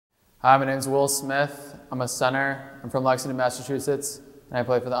Hi, my name is Will Smith. I'm a center. I'm from Lexington, Massachusetts, and I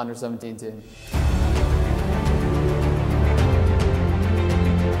play for the under-17 team.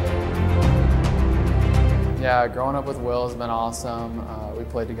 Yeah, growing up with Will has been awesome. We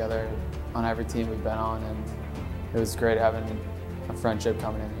played together on every team we've been on, and it was great having a friendship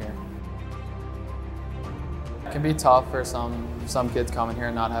coming in here. It can be tough for some kids coming here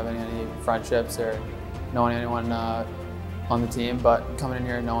and not having any friendships or knowing anyone on the team, but coming in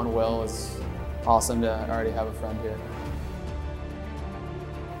here and knowing Will is awesome to already have a friend here.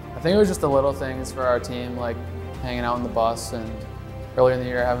 I think it was just the little things for our team, like hanging out on the bus, and earlier in the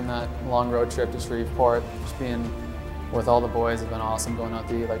year having that long road trip to Shreveport, just being with all the boys has been awesome, going out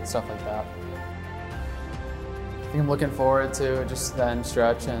to eat, like stuff like that. I think I'm looking forward to just the end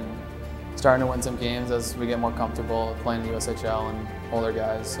stretch and starting to win some games as we get more comfortable playing the USHL and older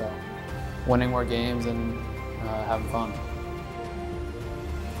guys, so winning more games and having fun.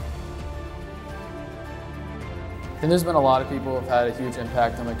 I think there's been a lot of people who have had a huge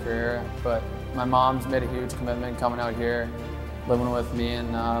impact on my career, but my mom's made a huge commitment coming out here, living with me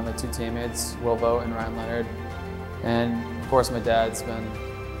and my two teammates, Will Vogt and Ryan Leonard. And of course my dad's been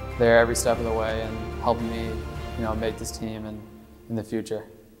there every step of the way and helping me, make this team and in the future.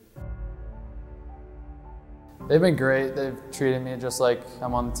 They've been great. They've treated me just like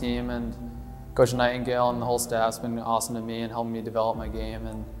I'm on the team, and Coach Nightingale and the whole staff's been awesome to me and helping me develop my game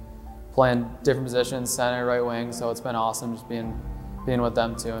and playing different positions, center, right wing, so it's been awesome just being with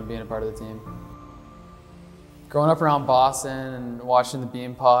them too and being a part of the team. Growing up around Boston and watching the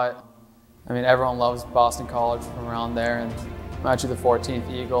Beanpot, everyone loves Boston College from around there, and I'm actually the 14th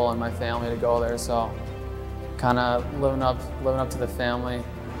Eagle in my family to go there, so kind of living up to the family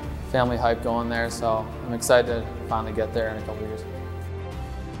hype going there, so I'm excited to finally get there in a couple years.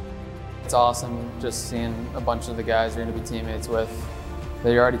 It's awesome just seeing a bunch of the guys you're going to be teammates with,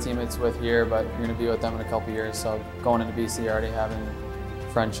 that you're already teammates with here, but you're going to be with them in a couple years, so going into BC already having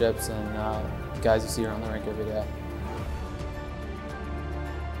friendships and guys you see around the rink every day.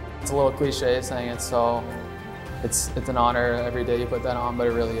 It's a little cliche saying it, so it's an honor every day you put that on, but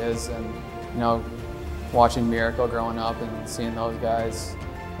it really is. And watching Miracle growing up and seeing those guys,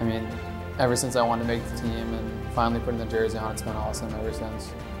 ever since I wanted to make the team and finally putting the jersey on, it's been awesome ever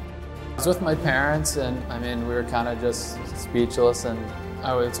since. I was with my parents, and we were kind of just speechless, and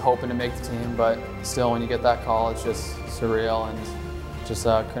I was hoping to make the team, but still when you get that call, it's just surreal, and just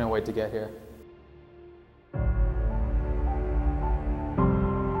couldn't wait to get here.